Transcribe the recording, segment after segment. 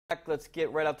Let's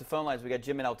get right out the phone lines. We got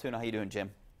Jim in Altoona. How you doing,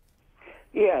 Jim?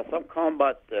 Yes, I'm calling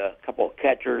about a couple of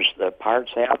catchers the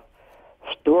Pirates have.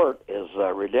 Stewart is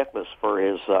ridiculous for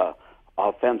his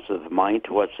offensive mind.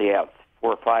 What's he have?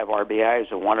 4 or 5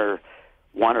 RBIs and one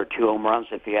or two home runs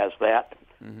if he has that.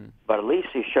 Mm-hmm. But at least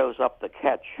he shows up the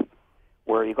catch.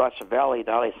 Where you got Savelli,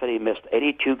 now they said he missed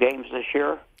 82 games this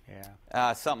year.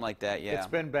 Yeah, something like that. Yeah, it's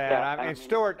been bad. Yeah, I mean,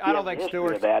 Stewart. I don't think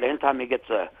Stewart's that. Anytime he gets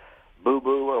a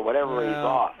boo-boo or whatever, he's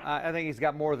off. I think he's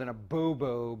got more than a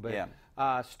boo-boo, but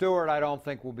yeah. Stewart, I don't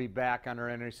think will be back under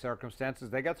any circumstances.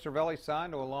 They got Cervelli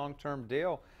signed to a long-term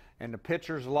deal, and the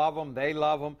pitchers love him. They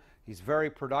love him. He's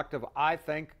very productive, I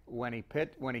think, when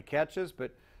he catches.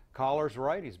 But Collar's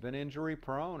right. He's been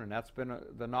injury-prone, and that's been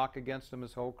the knock against him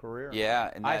his whole career. Yeah,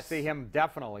 and I see him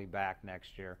definitely back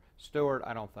next year. Stewart,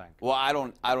 I don't think. Well, I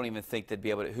don't even think they'd be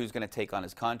able to. Who's going to take on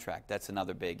his contract? That's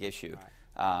another big issue.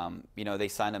 Right. You know, they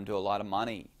signed him to a lot of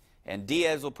money, and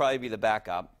Diaz will probably be the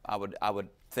backup. I would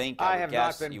think. I have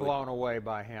not been blown away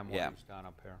by him when he's done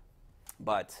up here.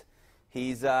 But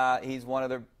he's one of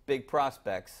their big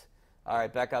prospects. All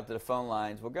right, back out to the phone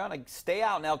lines. We're going to stay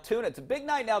out in Altoona. It's a big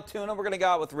night in Altoona. We're going to go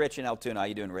out with Rich in Altoona. How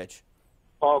you doing, Rich?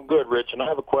 Oh, good, Rich. And I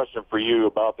have a question for you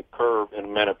about the curve in a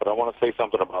minute, but I want to say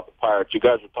something about the Pirates. You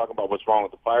guys were talking about what's wrong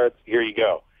with the Pirates. Here you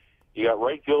go. You got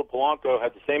right field. Polanco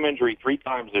had the same injury 3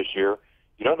 times this year.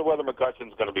 You don't know whether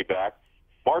McCutcheon's going to be back.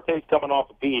 Marte's coming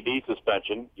off a PED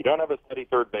suspension. You don't have a steady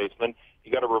third baseman.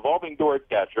 You got a revolving door at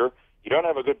catcher. You don't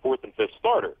have a good 4th and 5th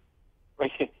starter.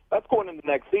 That's going into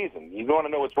next season. You want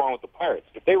to know what's wrong with the Pirates.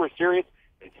 If they were serious,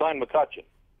 they'd sign McCutcheon.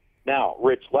 Now,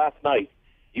 Rich, last night,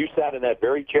 you sat in that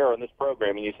very chair on this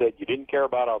program and you said you didn't care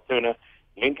about Altoona,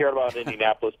 you didn't care about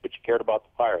Indianapolis, but you cared about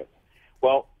the Pirates.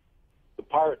 Well, the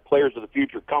Pirate players of the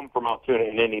future come from Altoona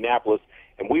and Indianapolis,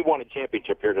 and we won a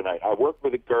championship here tonight. I work for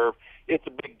the Curve. It's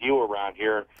a big deal around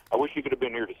here. I wish you could have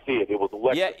been here to see it. It was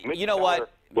electric. Yeah, you know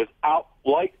what? Was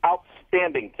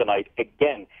outstanding tonight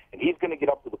again, and he's going to get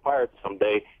up to the Pirates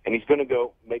someday, and he's going to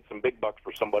go make some big bucks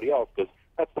for somebody else because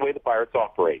that's the way the Pirates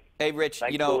operate. Hey, Rich,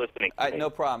 Thanks you know, for listening to me. No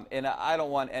problem. And I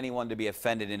don't want anyone to be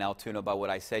offended in Altoona by what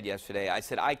I said yesterday. I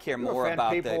said I care more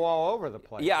about people all over the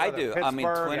place. Yeah, I do. Pittsburgh, I mean,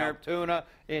 Twitter, Altoona,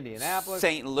 Indianapolis,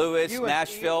 St. Louis,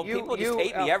 Nashville. People just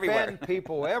hate me everywhere. You offend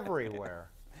people everywhere.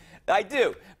 I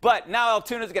do. But now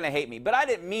Altoona's going to hate me. But I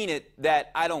didn't mean it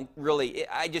that I don't really.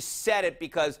 I just said it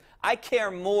because I care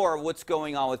more what's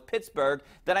going on with Pittsburgh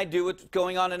than I do what's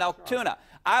going on in Altoona.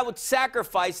 I would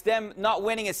sacrifice them not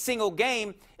winning a single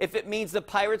game if it means the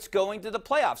Pirates going to the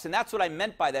playoffs. And that's what I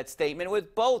meant by that statement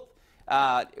with both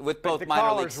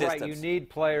minor league systems. Right. You need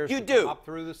players to come up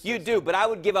through the system. You do, but I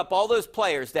would give up all those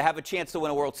players to have a chance to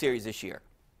win a World Series this year.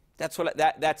 That's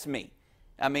that's me.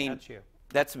 I mean, that's you.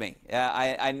 That's me.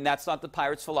 That's not the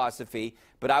Pirates' philosophy,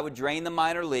 but I would drain the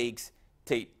minor leagues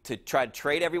to try to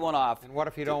trade everyone off. And what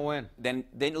if you don't win? Then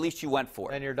at least you went for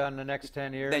it. Then you're done the next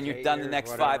 10 years. Then you're done the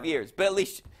next 5 years. But at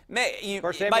least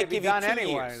it might give you 2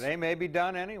 years. They may be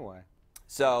done anyway.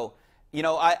 So, you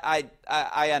know,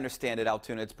 I understand it,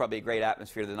 Altoona. It's probably a great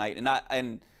atmosphere tonight.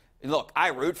 And look, I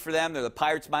root for them. They're the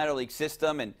Pirates' minor league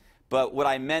system. But what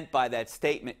I meant by that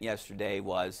statement yesterday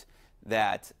was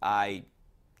that I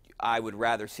would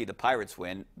rather see the Pirates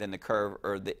win than the Curve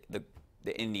or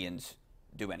the Indians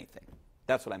do anything.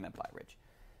 That's what I meant by it, Rich.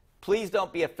 Please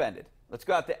don't be offended. Let's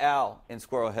go out to Al in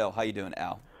Squirrel Hill. How you doing,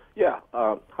 Al? Yeah,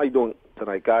 how you doing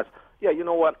tonight, guys? Yeah, you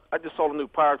know what? I just saw the new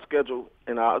Pirates schedule,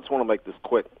 and I just want to make this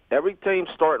quick. Every team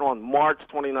starting on March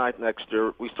 29th next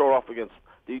year, we start off against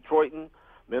Detroit and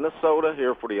Minnesota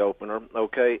here for the opener,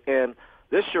 okay? And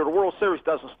this year, the World Series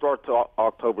doesn't start till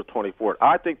October 24th.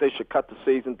 I think they should cut the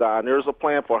season down. There's a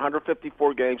plan for a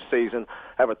 154-game season,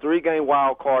 have a 3-game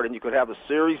wild card, and you could have the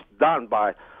series done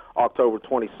by October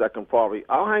 22nd probably.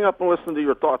 I'll hang up and listen to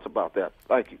your thoughts about that.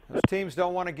 Thank you. Those teams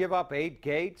don't want to give up 8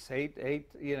 gates,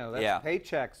 you know, that's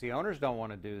paychecks. The owners don't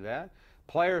want to do that.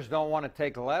 Players don't want to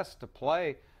take less to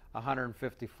play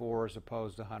 154 as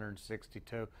opposed to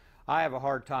 162. I have a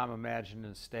hard time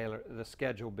imagining the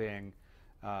schedule being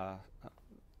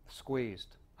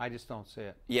squeezed. I just don't see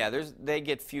it. Yeah, they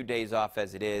get few days off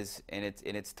as it is, and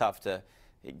it's tough to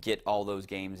get all those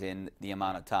games in the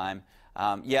amount of time.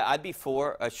 Yeah, I'd be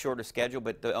for a shorter schedule,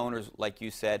 but the owners, like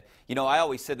you said, you know, I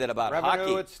always said that about hockey.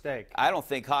 Revenue at stake. I don't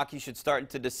think hockey should start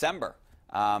into December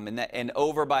and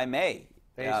over by May.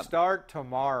 They start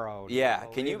tomorrow. Yeah,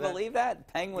 can you believe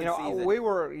that? Penguin season.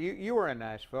 You were in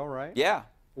Nashville, right? Yeah.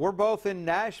 We're both in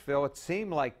Nashville. It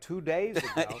seemed like 2 days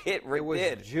ago. It was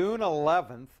did. June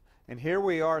 11th, and here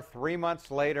we are 3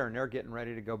 months later, and they're getting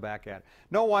ready to go back at it.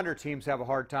 No wonder teams have a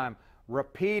hard time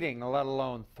repeating, let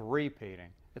alone three-peating.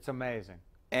 It's amazing.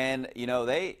 And, you know,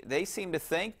 they seem to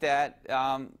think that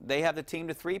they have the team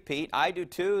to three-peat. I do,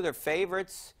 too. They're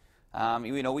favorites.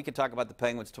 You know, we could talk about the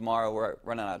Penguins tomorrow. We're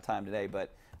running out of time today.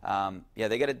 But, yeah,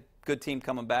 they got a good team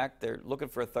coming back. They're looking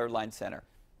for a third-line center.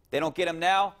 They don't get him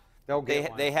now.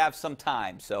 They have some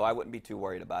time, so I wouldn't be too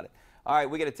worried about it. All right,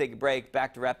 we got to take a break.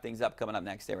 Back to wrap things up coming up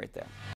next. Stay right there.